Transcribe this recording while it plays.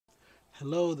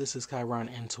Hello, this is Chiron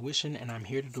Intuition, and I'm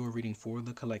here to do a reading for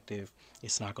the collective.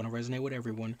 It's not going to resonate with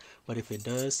everyone, but if it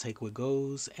does, take what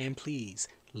goes, and please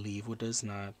leave what does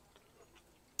not.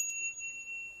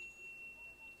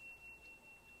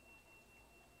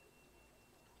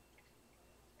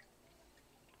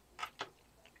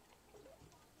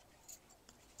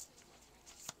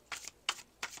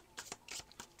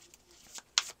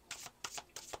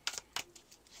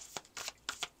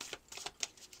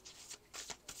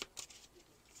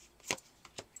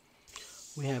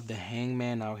 We have the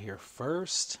Hangman out here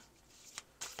first.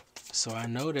 So I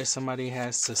know that somebody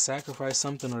has to sacrifice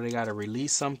something or they got to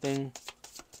release something.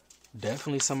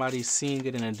 Definitely somebody's seeing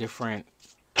it in a different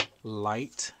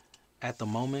light at the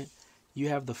moment. You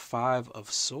have the Five of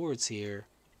Swords here.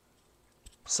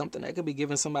 Something that could be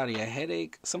giving somebody a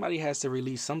headache. Somebody has to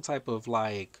release some type of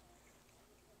like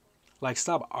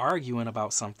stop arguing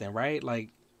about something, right? Like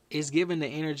it's giving the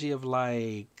energy of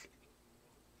like,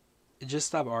 just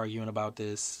stop arguing about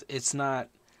this. It's no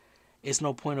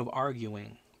point of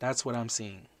arguing. That's what I'm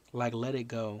seeing. Like, let it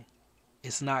go.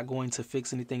 It's not going to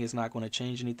fix anything. It's not going to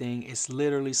change anything. It's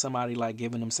literally somebody like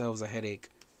giving themselves a headache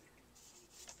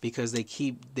because they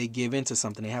give into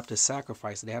something. They have to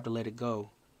sacrifice it. They have to let it go.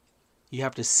 You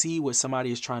have to see what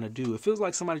somebody is trying to do. It feels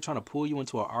like somebody trying to pull you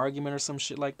into an argument or some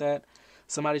shit like that.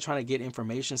 Somebody trying to get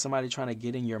information. Somebody trying to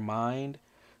get in your mind.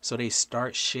 So they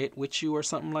start shit with you or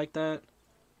something like that.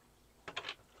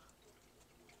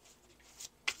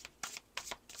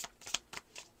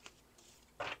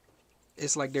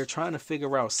 It's like they're trying to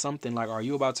figure out something like, are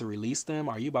you about to release them?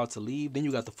 Are you about to leave? Then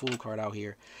you got the Fool card out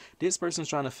here. This person's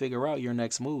trying to figure out your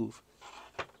next move.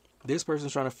 This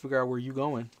person's trying to figure out where you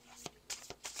going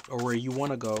or where you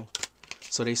want to go.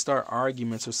 So they start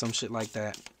arguments or some shit like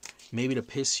that. Maybe to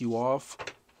piss you off.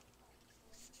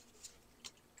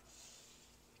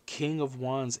 King of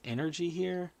Wands energy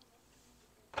here.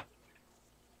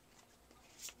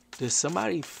 Does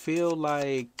somebody feel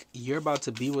like you're about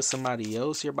to be with somebody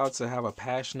else? You're about to have a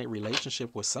passionate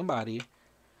relationship with somebody.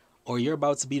 Or you're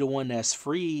about to be the one that's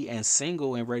free and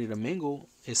single and ready to mingle.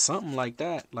 It's something like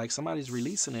that. Like somebody's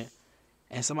releasing it.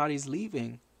 And somebody's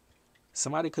leaving.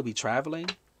 Somebody could be traveling.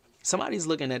 Somebody's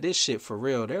looking at this shit for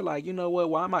real. They're like, you know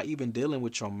what? Why am I even dealing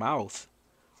with your mouth?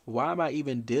 Why am I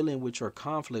even dealing with your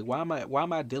conflict? Why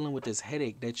am I dealing with this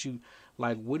headache that you...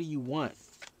 Like, what do you want?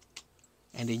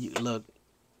 And then you... Look...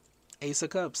 Ace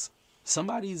of Cups.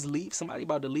 Somebody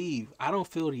about to leave. I don't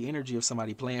feel the energy of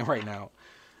somebody playing right now.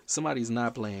 Somebody's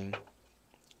not playing.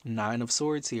 Nine of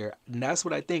Swords here. And that's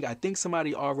what I think. I think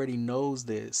somebody already knows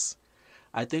this.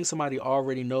 I think somebody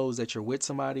already knows that you're with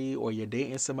somebody or you're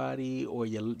dating somebody or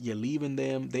you're leaving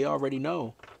them. They already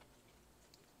know.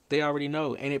 They already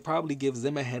know. And it probably gives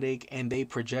them a headache and they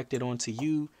project it onto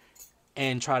you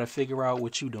and try to figure out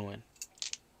what you're doing.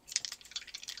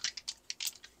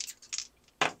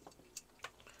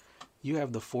 You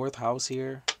have the fourth house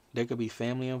here. There could be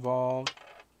family involved.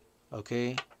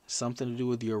 Okay. Something to do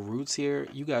with your roots here.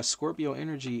 You got Scorpio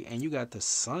energy and you got the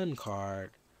Sun card.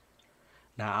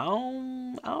 Now,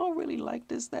 I don't really like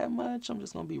this that much. I'm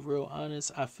just going to be real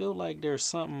honest. I feel like there's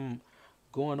something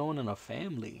going on in a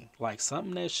family. Like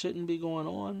something that shouldn't be going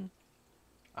on.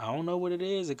 I don't know what it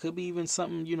is. It could be even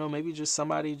something, you know, maybe just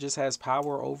somebody just has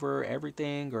power over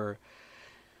everything, or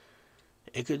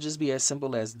it could just be as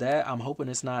simple as that. I'm hoping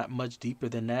it's not much deeper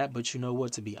than that. But you know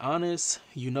what, to be honest,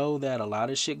 you know that a lot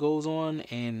of shit goes on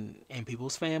in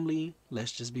people's family.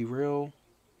 Let's just be real.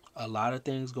 A lot of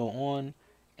things go on.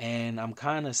 And I'm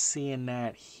kind of seeing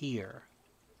that here.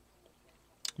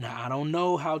 Now, I don't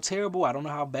know how terrible. I don't know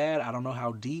how bad. I don't know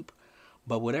how deep.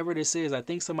 But whatever this is, I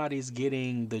think somebody's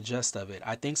getting the gist of it.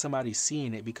 I think somebody's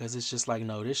seeing it because it's just like,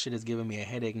 no, this shit is giving me a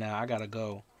headache now. I gotta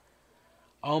go.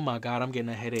 Oh my God, I'm getting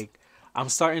a headache. I'm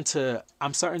starting to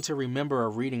remember a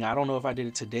reading. I don't know if I did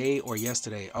it today or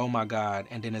yesterday. Oh my God.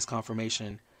 And then it's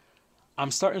confirmation.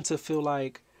 I'm starting to feel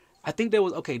like, I think there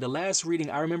was, okay, the last reading,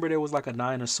 I remember there was like a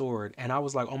 9 of Swords. And I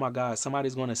was like, oh my God,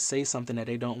 somebody's going to say something that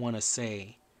they don't want to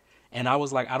say. And I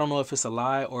was like, I don't know if it's a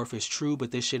lie or if it's true,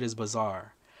 but this shit is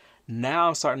bizarre. Now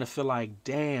I'm starting to feel like,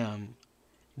 damn,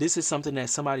 this is something that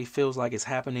somebody feels like is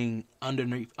happening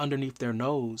underneath their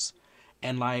nose.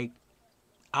 And like,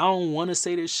 I don't want to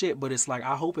say this shit, but it's like,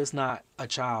 I hope it's not a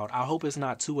child. I hope it's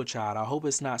not to a child. I hope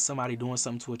it's not somebody doing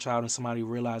something to a child and somebody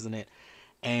realizing it.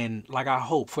 And like, I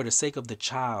hope for the sake of the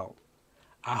child,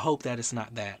 I hope that it's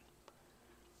not that.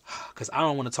 Because I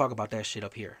don't want to talk about that shit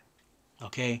up here.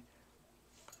 Okay?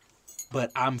 But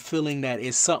I'm feeling that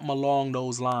it's something along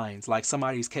those lines. Like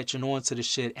somebody's catching on to the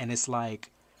shit and it's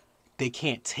like, they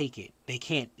can't take it. They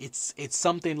can't. It's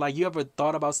something like, you ever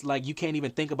thought about, like, you can't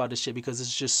even think about this shit because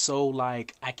it's just so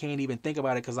like, I can't even think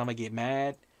about it because I'm gonna get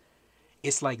mad.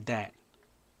 It's like that.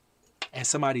 And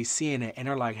somebody's seeing it and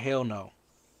they're like, hell no.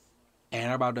 And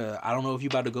they're about to, I don't know if you're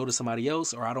about to go to somebody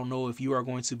else, or I don't know if you are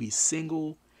going to be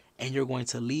single and you're going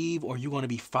to leave, or you're going to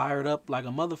be fired up like a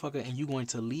motherfucker and you're going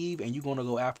to leave and you're going to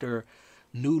go after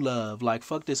new love. Like,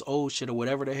 fuck this old shit or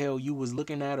whatever the hell you was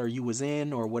looking at or you was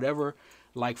in or whatever.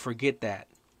 Like, forget that.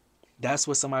 That's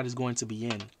what somebody's going to be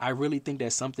in. I really think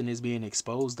that something is being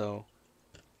exposed, though.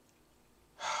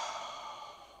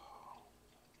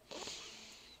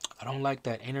 I don't like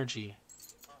that energy.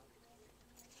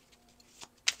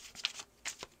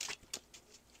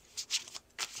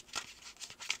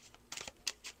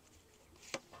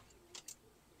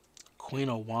 Queen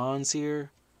of Wands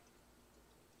here.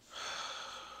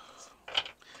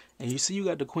 And you see you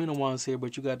got the Queen of Wands here,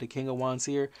 but you got the King of Wands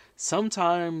here.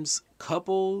 Sometimes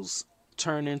couples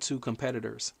turn into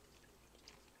competitors.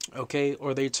 Okay?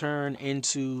 Or they turn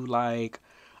into like,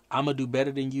 I'm going to do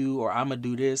better than you, or I'm going to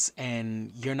do this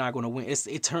and you're not going to win.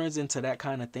 It turns into that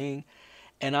kind of thing.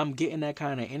 And I'm getting that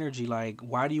kind of energy. Like,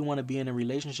 why do you want to be in a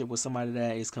relationship with somebody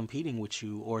that is competing with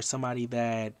you, or somebody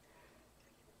that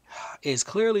is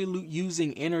clearly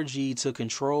using energy to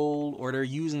control, or they're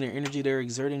using their energy, they're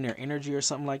exerting their energy or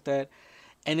something like that.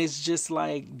 And it's just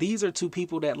like, these are two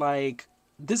people that, like,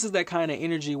 this is that kind of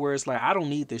energy where it's like, I don't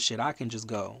need this shit. I can just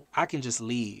go. I can just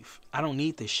leave. I don't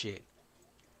need this shit.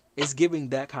 It's giving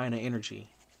that kind of energy.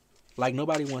 Like,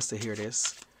 nobody wants to hear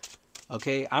this.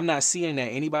 Okay? I'm not seeing that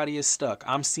anybody is stuck.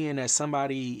 I'm seeing that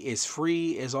somebody is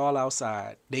free, is all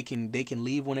outside. They can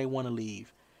leave when they want to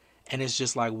leave. And it's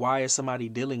just like, why is somebody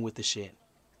dealing with the shit?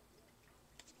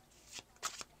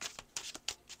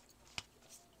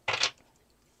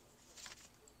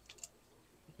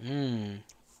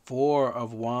 Four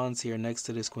of Wands here next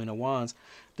to this Queen of Wands.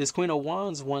 This Queen of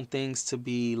Wands want things to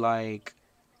be like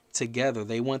together.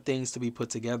 They want things to be put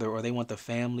together, or they want the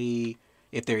family,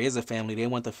 if there is a family, they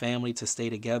want the family to stay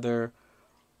together,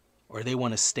 or they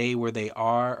want to stay where they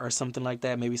are or something like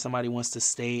that. Maybe somebody wants to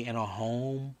stay in a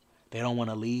home. They don't want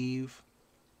to leave.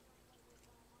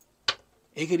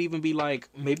 It could even be like,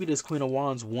 maybe this Queen of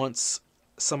Wands wants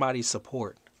somebody's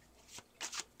support.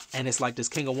 And it's like this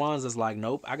King of Wands is like,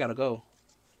 nope, I gotta go.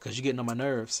 Because you're getting on my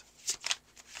nerves.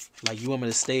 Like, you want me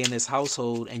to stay in this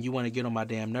household and you want to get on my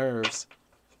damn nerves.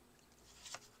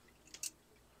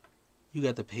 You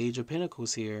got the Page of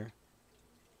Pentacles here.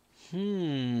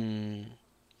 Is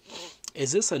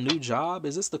this a new job?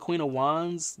 Is this the Queen of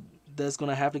Wands that's going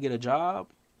to have to get a job?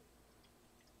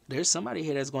 There's somebody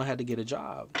here that's going to have to get a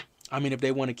job. I mean, if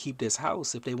they want to keep this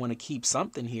house, if they want to keep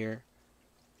something here,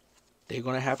 they're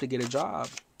going to have to get a job.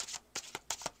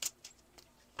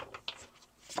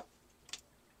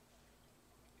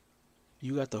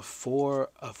 You got the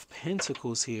Four of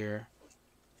Pentacles here.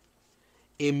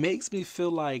 It makes me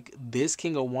feel like this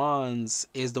King of Wands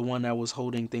is the one that was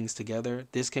holding things together.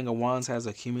 This King of Wands has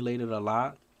accumulated a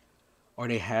lot, or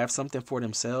they have something for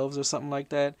themselves or something like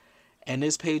that. And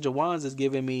this Page of Wands is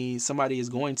giving me somebody is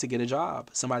going to get a job.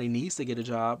 Somebody needs to get a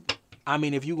job. I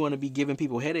mean, if you're going to be giving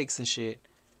people headaches and shit,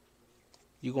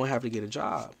 you're going to have to get a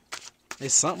job.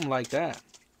 It's something like that.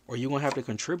 Or you're going to have to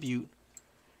contribute.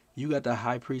 You got the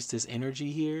High Priestess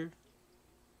energy here.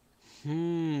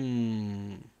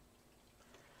 Now,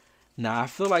 I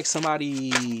feel like somebody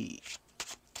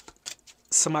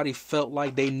felt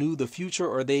like they knew the future,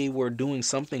 or they were doing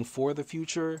something for the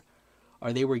future,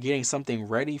 or they were getting something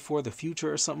ready for the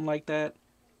future or something like that.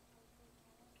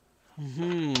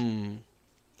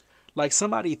 Like,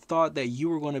 somebody thought that you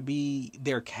were going to be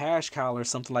their cash cow or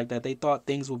something like that. They thought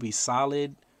things would be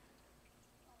solid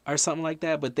or something like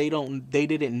that, but they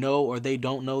didn't know, or they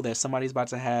don't know that somebody's about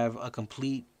to have a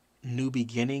complete new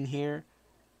beginning here.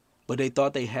 But they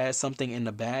thought they had something in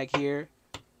the bag here.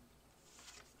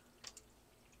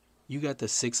 You got the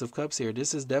Six of Cups here.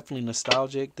 This is definitely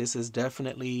nostalgic. This is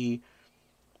definitely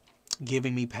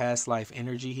giving me past life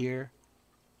energy here.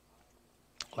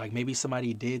 Like, maybe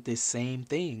somebody did this same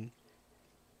thing.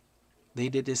 They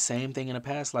did this same thing in a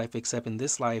past life, except in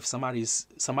this life, somebody's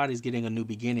getting a new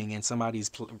beginning, and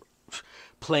somebody's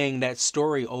playing that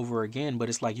story over again. But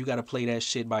it's like, you got to play that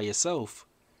shit by yourself.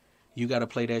 You got to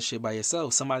play that shit by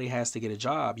yourself. Somebody has to get a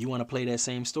job. You want to play that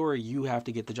same story, you have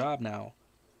to get the job now.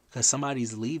 Because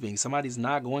somebody's leaving. Somebody's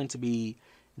not going to be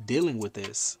dealing with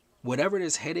this. Whatever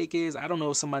this headache is, I don't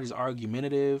know if somebody's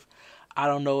argumentative. I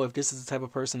don't know if this is the type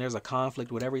of person, there's a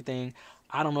conflict with everything.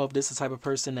 I don't know if this is the type of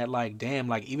person that, like, damn,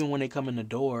 like, even when they come in the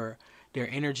door, their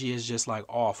energy is just, like,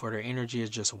 off, or their energy is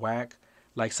just whack.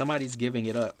 Like, somebody's giving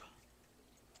it up.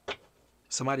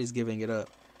 Somebody's giving it up.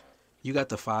 You got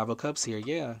the Five of Cups here.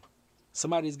 Yeah.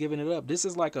 Somebody's giving it up. This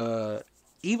is like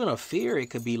even a fear. It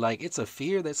could be like, it's a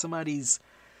fear that somebody's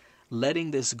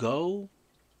letting this go.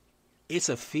 It's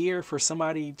a fear for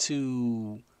somebody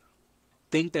to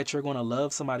think that you're going to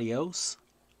love somebody else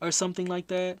or something like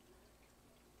that.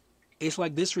 It's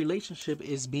like this relationship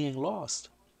is being lost.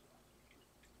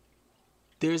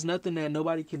 There's nothing that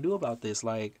nobody can do about this.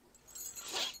 Like,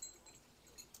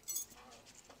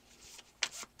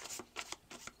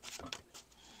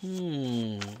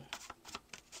 you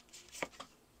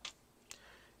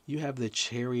have the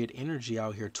Chariot energy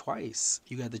out here twice.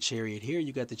 You got the Chariot here.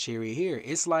 You got the Chariot here.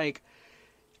 It's like,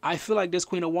 I feel like this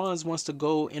Queen of Wands wants to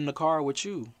go in the car with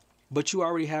you. But you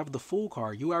already have the Fool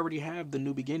card. You already have the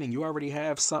new beginning. You already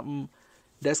have something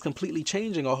that's completely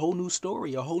changing. A whole new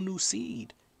story. A whole new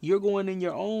seed. You're going in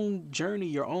your own journey,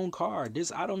 your own car.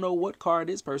 I don't know what car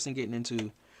this person getting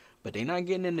into. But they're not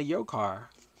getting into your car.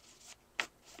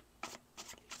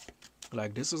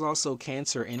 Like, this is also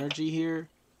Cancer energy here.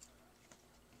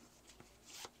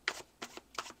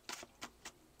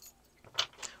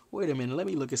 Wait a minute, let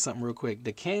me look at something real quick.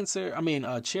 The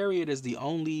Chariot is the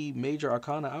only major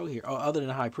arcana out here, other than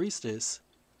High Priestess.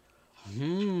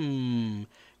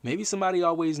 Maybe somebody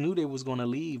always knew they was going to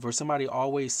leave, or somebody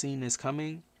always seen this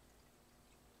coming.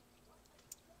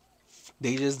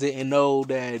 They just didn't know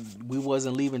that we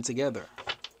wasn't leaving together.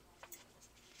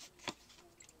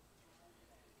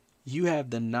 You have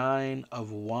the Nine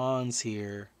of Wands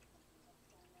here.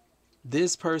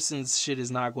 This person's shit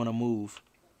is not going to move.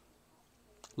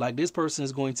 Like, this person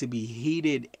is going to be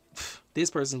heated. This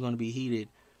person is going to be heated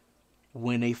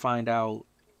when they find out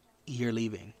you're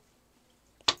leaving.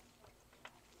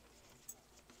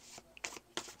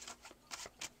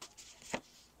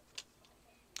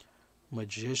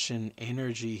 Magician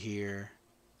energy here.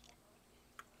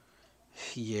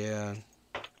 Yeah.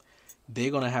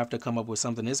 They're going to have to come up with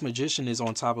something. This Magician is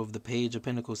on top of the Page of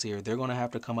Pentacles here. They're going to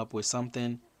have to come up with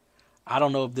something. I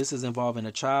don't know if this is involving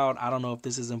a child. I don't know if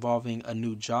this is involving a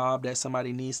new job that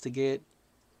somebody needs to get.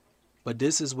 But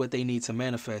this is what they need to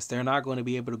manifest. They're not going to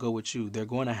be able to go with you. They're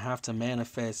going to have to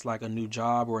manifest like a new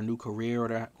job or a new career, or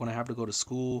they're going to have to go to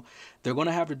school. They're going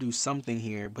to have to do something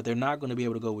here, but they're not going to be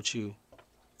able to go with you.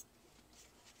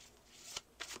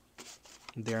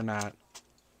 They're not.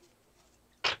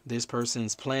 This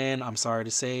person's plan, I'm sorry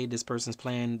to say, this person's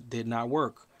plan did not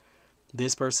work.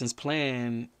 This person's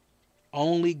plan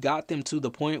only got them to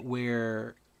the point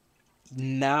where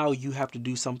now you have to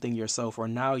do something yourself, or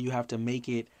now you have to make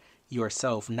it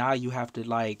yourself. Now you have to,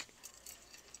 like,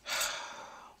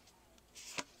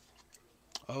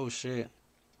 oh shit.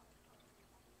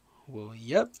 Well,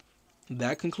 yep.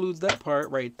 That concludes that part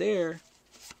right there.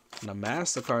 And the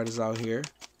Master card is out here.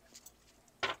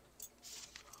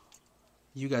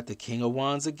 You got the King of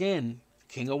Wands again.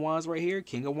 King of Wands right here.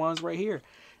 King of Wands right here.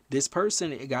 This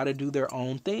person got to do their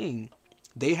own thing.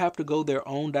 They have to go their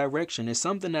own direction. It's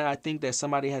something that I think that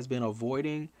somebody has been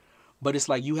avoiding. But it's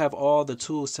like, you have all the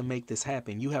tools to make this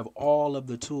happen. You have all of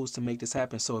the tools to make this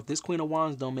happen. So if this Queen of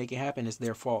Wands don't make it happen, it's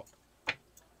their fault.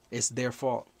 It's their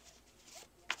fault.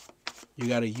 You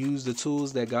got to use the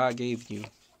tools that God gave you.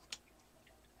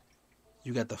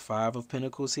 You got the Five of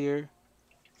Pentacles here.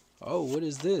 Oh, what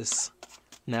is this?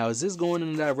 Now, is this going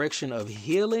in the direction of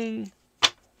healing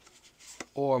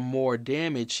or more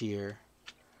damage here?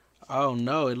 Oh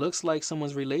no, it looks like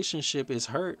someone's relationship is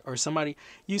hurt, or somebody,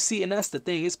 you see, and that's the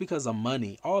thing. It's because of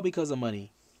money. All because of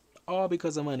money. All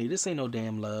because of money. This ain't no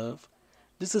damn love.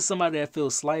 This is somebody that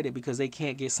feels slighted because they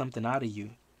can't get something out of you.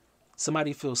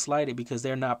 Somebody feels slighted because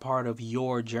they're not part of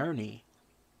your journey.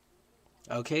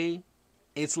 Okay?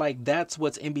 It's like, that's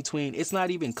what's in between. It's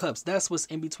not even cups. That's what's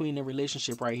in between the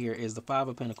relationship right here, is the Five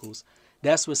of Pentacles.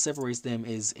 That's what separates them,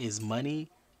 is money.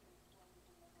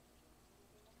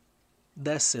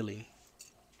 That's silly.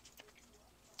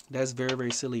 That's very,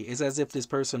 very silly. It's as if this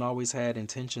person always had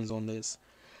intentions on this.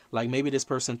 Like, maybe this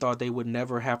person thought they would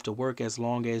never have to work as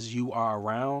long as you are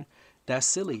around. That's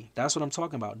silly. That's what I'm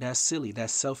talking about. That's silly.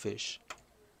 That's selfish.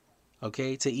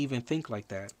 Okay? To even think like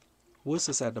that. What's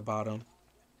this at the bottom?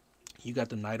 You got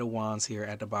the Knight of Wands here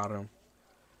at the bottom.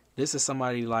 This is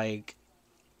somebody like...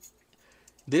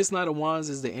 This Knight of Wands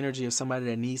is the energy of somebody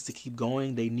that needs to keep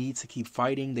going. They need to keep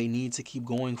fighting. They need to keep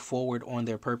going forward on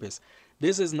their purpose.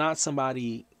 This is not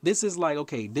somebody... This is like,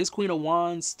 okay, this Queen of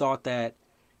Wands thought that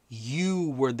you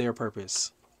were their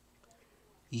purpose.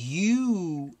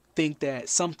 You think that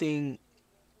something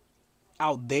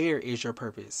out there is your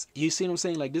purpose. You see what I'm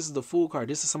saying? Like, this is the Fool card.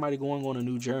 This is somebody going on a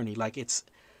new journey. Like, it's...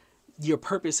 Your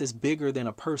purpose is bigger than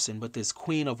a person, but this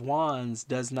Queen of Wands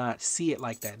does not see it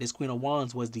like that. This Queen of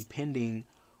Wands was depending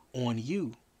on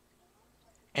you.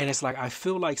 And it's like, I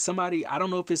feel like somebody, I don't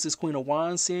know if it's this Queen of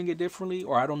Wands seeing it differently,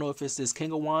 or I don't know if it's this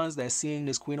King of Wands that's seeing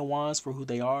this Queen of Wands for who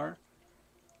they are.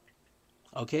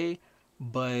 Okay?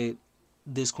 But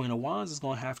this Queen of Wands is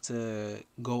going to have to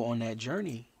go on that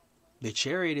journey. The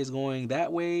Chariot is going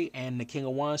that way, and the King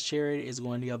of Wands chariot is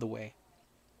going the other way.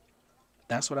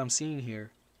 That's what I'm seeing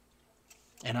here.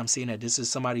 And I'm seeing that this is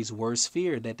somebody's worst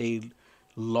fear, that they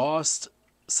lost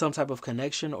some type of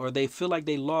connection, or they feel like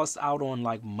they lost out on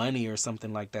like money or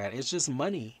something like that. It's just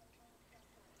money.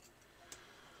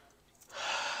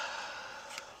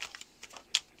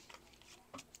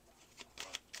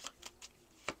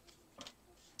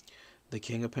 The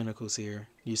King of Pentacles here.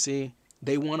 You see,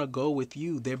 they want to go with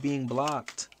you. They're being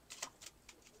blocked.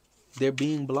 They're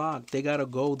being blocked. They got to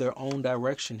go their own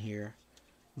direction here.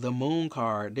 The Moon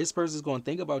card. This person's going to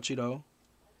think about you though.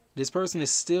 This person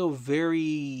is still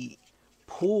very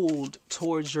pulled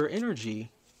towards your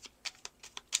energy.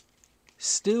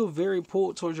 Still very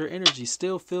pulled towards your energy.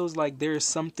 Still feels like there's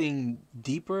something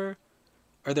deeper,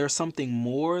 or there's something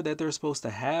more that they're supposed to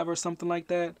have, or something like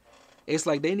that. It's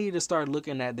like they need to start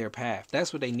looking at their path.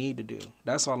 That's what they need to do.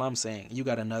 That's all I'm saying. You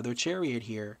got another Chariot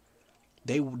here.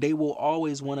 They will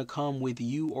always want to come with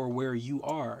you or where you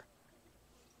are.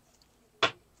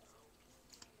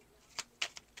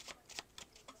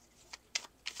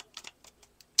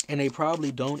 And they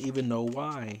probably don't even know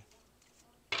why.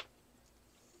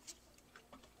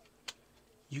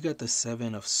 You got the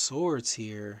Seven of Swords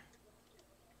here.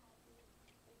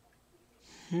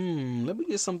 Let me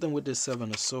get something with this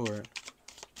Seven of Swords.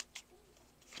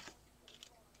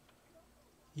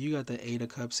 You got the Eight of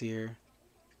Cups here.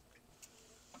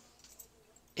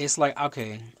 It's like,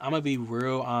 okay, I'm going to be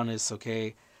real honest,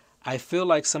 okay? I feel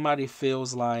like somebody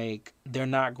feels like they're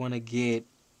not going to get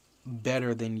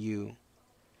better than you.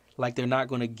 Like they're not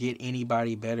going to get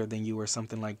anybody better than you or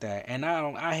something like that. And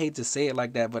I hate to say it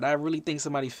like that, but I really think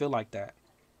somebody feel like that.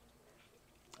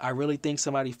 I really think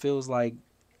somebody feels like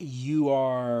you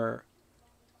are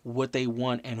what they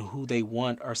want and who they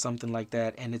want or something like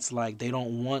that. And it's like they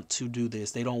don't want to do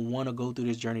this. They don't want to go through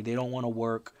this journey. They don't want to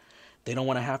work. They don't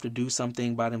want to have to do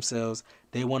something by themselves.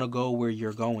 They want to go where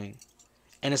you're going.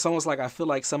 And it's almost like I feel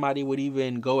like somebody would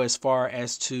even go as far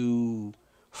as to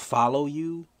follow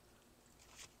you,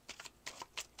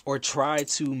 or try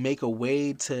to make a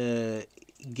way to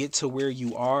get to where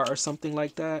you are or something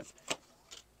like that.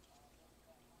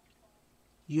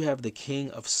 You have the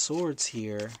King of Swords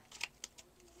here.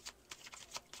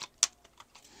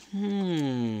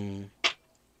 And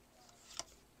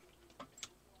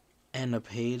the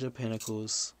Page of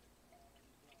Pentacles.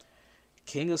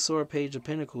 King of Swords, Page of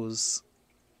Pentacles.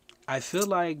 I feel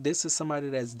like this is somebody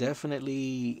that's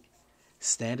definitely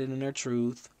standing in their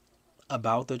truth,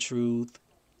 about the truth,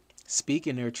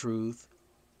 speaking their truth.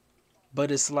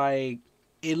 But it's like,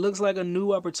 it looks like a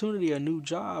new opportunity, a new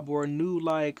job, or a new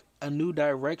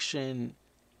direction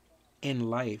in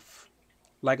life.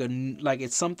 Like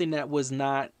it's something that was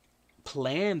not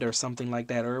planned or something like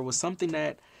that, or it was something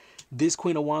that this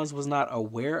Queen of Wands was not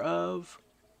aware of.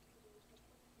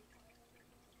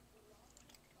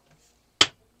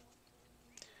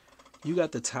 You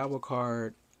got the Tower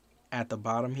card at the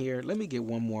bottom here. Let me get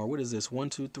one more. What is this? 1,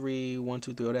 2, 3, 1,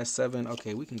 2, 3. Oh, that's 7.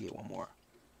 Okay, we can get one more.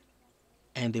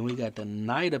 And then we got the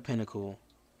Knight of Pentacles.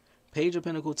 Page of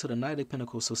Pentacles to the Knight of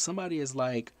Pentacles. So somebody is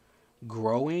like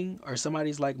growing, or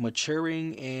somebody's like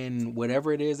maturing in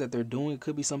whatever it is that they're doing. It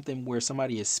could be something where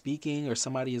somebody is speaking, or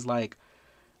somebody is like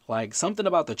something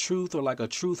about the truth, or like a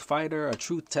truth fighter, a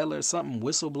truth teller, something,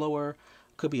 whistleblower.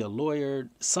 Could be a lawyer.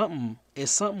 Something.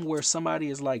 It's something where somebody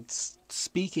is like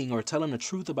speaking or telling the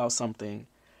truth about something,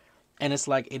 and it's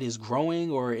like it is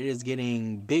growing, or it is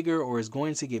getting bigger, or is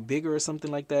going to get bigger, or something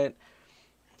like that.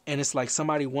 And it's like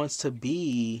somebody wants to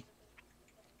be,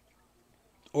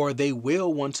 or they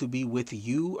will want to be with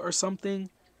you or something.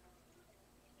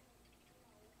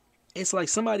 It's like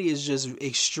somebody is just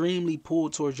extremely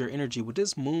pulled towards your energy. With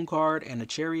this Moon card and the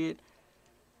Chariot,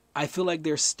 I feel like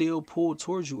they're still pulled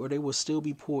towards you, or they will still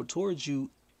be pulled towards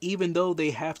you, even though they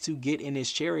have to get in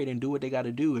this Chariot and do what they got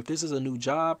to do. If this is a new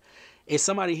job, it's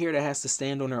somebody here that has to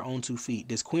stand on their own 2 feet.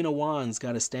 This Queen of Wands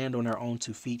got to stand on their own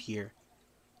 2 feet here.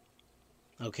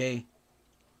 Okay?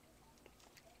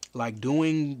 Like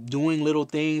doing little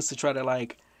things to try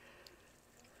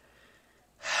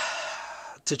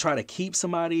to keep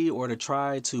somebody, or to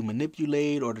try to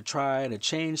manipulate, or to try to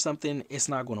change something. It's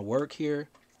not going to work here.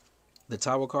 The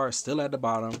Tower card is still at the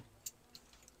bottom.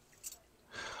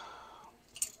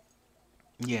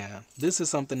 Yeah, this is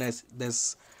something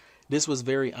this was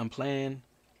very unplanned.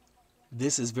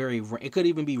 This is it could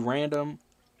even be random.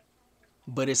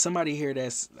 But it's somebody here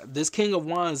that's this King of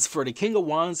Wands. For the King of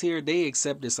Wands here, they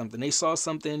accepted something. They saw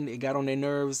something. It got on their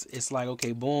nerves. It's like,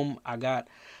 okay, boom. I got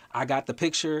the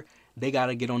picture. They got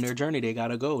to get on their journey. They got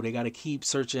to go. They got to keep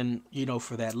searching, you know,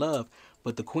 for that love.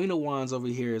 But the Queen of Wands over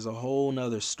here is a whole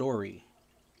nother story.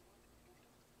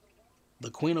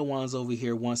 The Queen of Wands over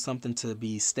here wants something to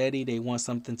be steady. They want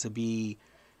something to be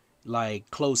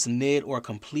like close knit or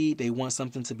complete. They want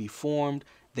something to be formed.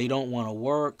 They don't want to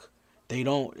work.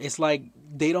 It's like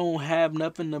they don't have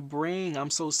nothing to bring. I'm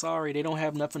so sorry. They don't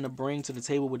have nothing to bring to the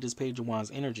table with this Page of Wands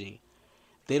energy.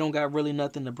 They don't got really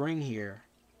nothing to bring here.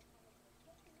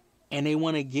 And they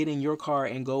want to get in your car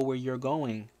and go where you're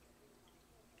going.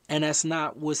 And that's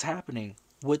not what's happening.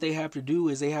 What they have to do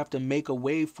is they have to make a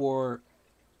way for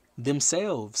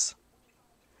themselves.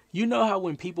 You know how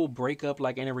when people break up,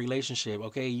 like in a relationship,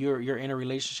 okay, you're in a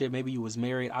relationship, maybe you was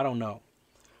married, I don't know.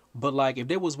 But like if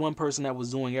there was one person that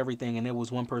was doing everything and there was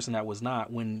one person that was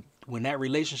not, when that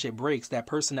relationship breaks, that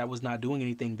person that was not doing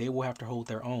anything, they will have to hold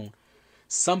their own.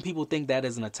 Some people think that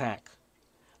is an attack.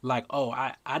 Like, oh,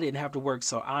 I didn't have to work,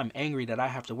 so I'm angry that I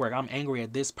have to work. I'm angry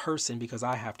at this person because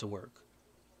I have to work.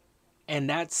 And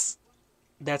that's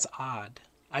odd.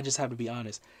 I just have to be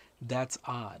honest. That's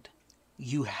odd.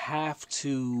 You have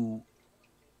to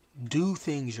do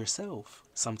things yourself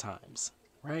sometimes,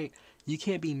 right? You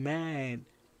can't be mad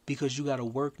because you got to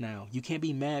work now. You can't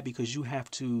be mad because you have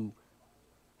to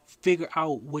figure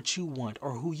out what you want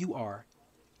or who you are.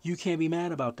 You can't be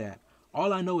mad about that.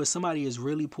 All I know is somebody is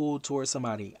really pulled towards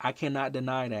somebody. I cannot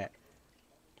deny that.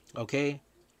 Okay?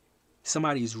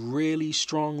 Somebody is really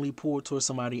strongly pulled towards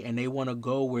somebody and they want to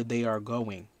go where they are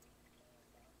going.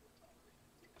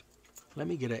 Let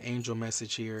me get an angel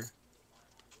message here.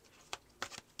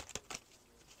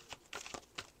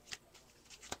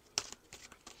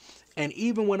 And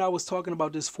even when I was talking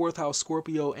about this 4th house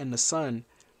Scorpio and the sun,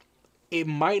 it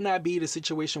might not be the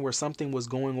situation where something was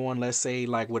going on, let's say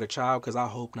like with a child, because I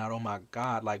hope not. Oh my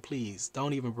God, like please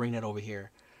don't even bring that over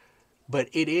here. But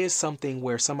it is something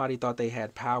where somebody thought they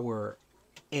had power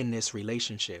in this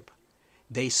relationship.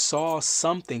 They saw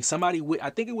something. I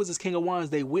think it was this King of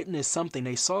Wands. They witnessed something.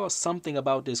 They saw something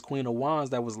about this Queen of Wands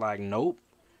that was like, nope,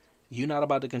 you're not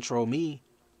about to control me.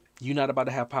 You're not about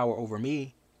to have power over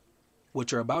me.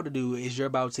 What you're about to do is you're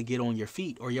about to get on your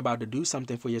feet, or you're about to do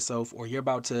something for yourself, or you're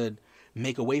about to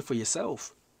make a way for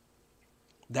yourself.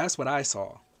 That's what I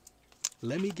saw.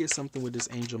 Let me get something with this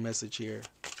angel message here.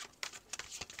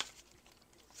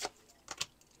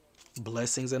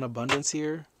 Blessings and abundance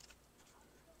here.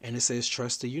 And it says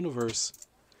trust the universe.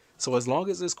 So as long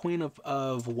as this Queen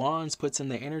of Wands puts in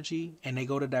the energy and they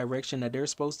go the direction that they're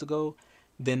supposed to go,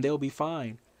 then they'll be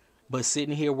fine. But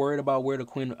sitting here worried about where the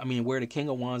King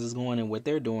of Wands is going and what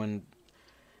they're doing,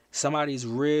 somebody's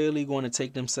really going to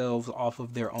take themselves off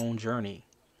of their own journey.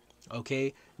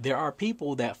 Okay? There are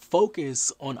people that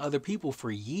focus on other people for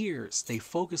years. They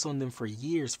focus on them for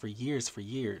years.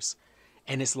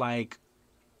 And it's like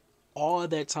all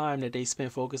that time that they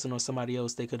spent focusing on somebody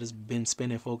else, they could have been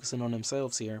spending focusing on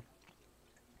themselves here.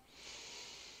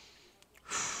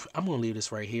 I'm going to leave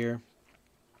this right here.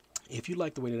 If you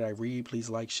like the way that I read, please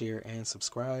like, share, and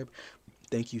subscribe.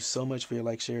 Thank you so much for your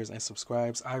likes, shares, and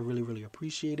subscribes. I really, really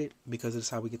appreciate it because it's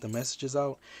how we get the messages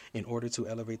out in order to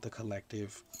elevate the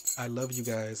collective. I love you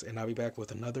guys, and I'll be back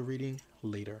with another reading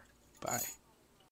later. Bye.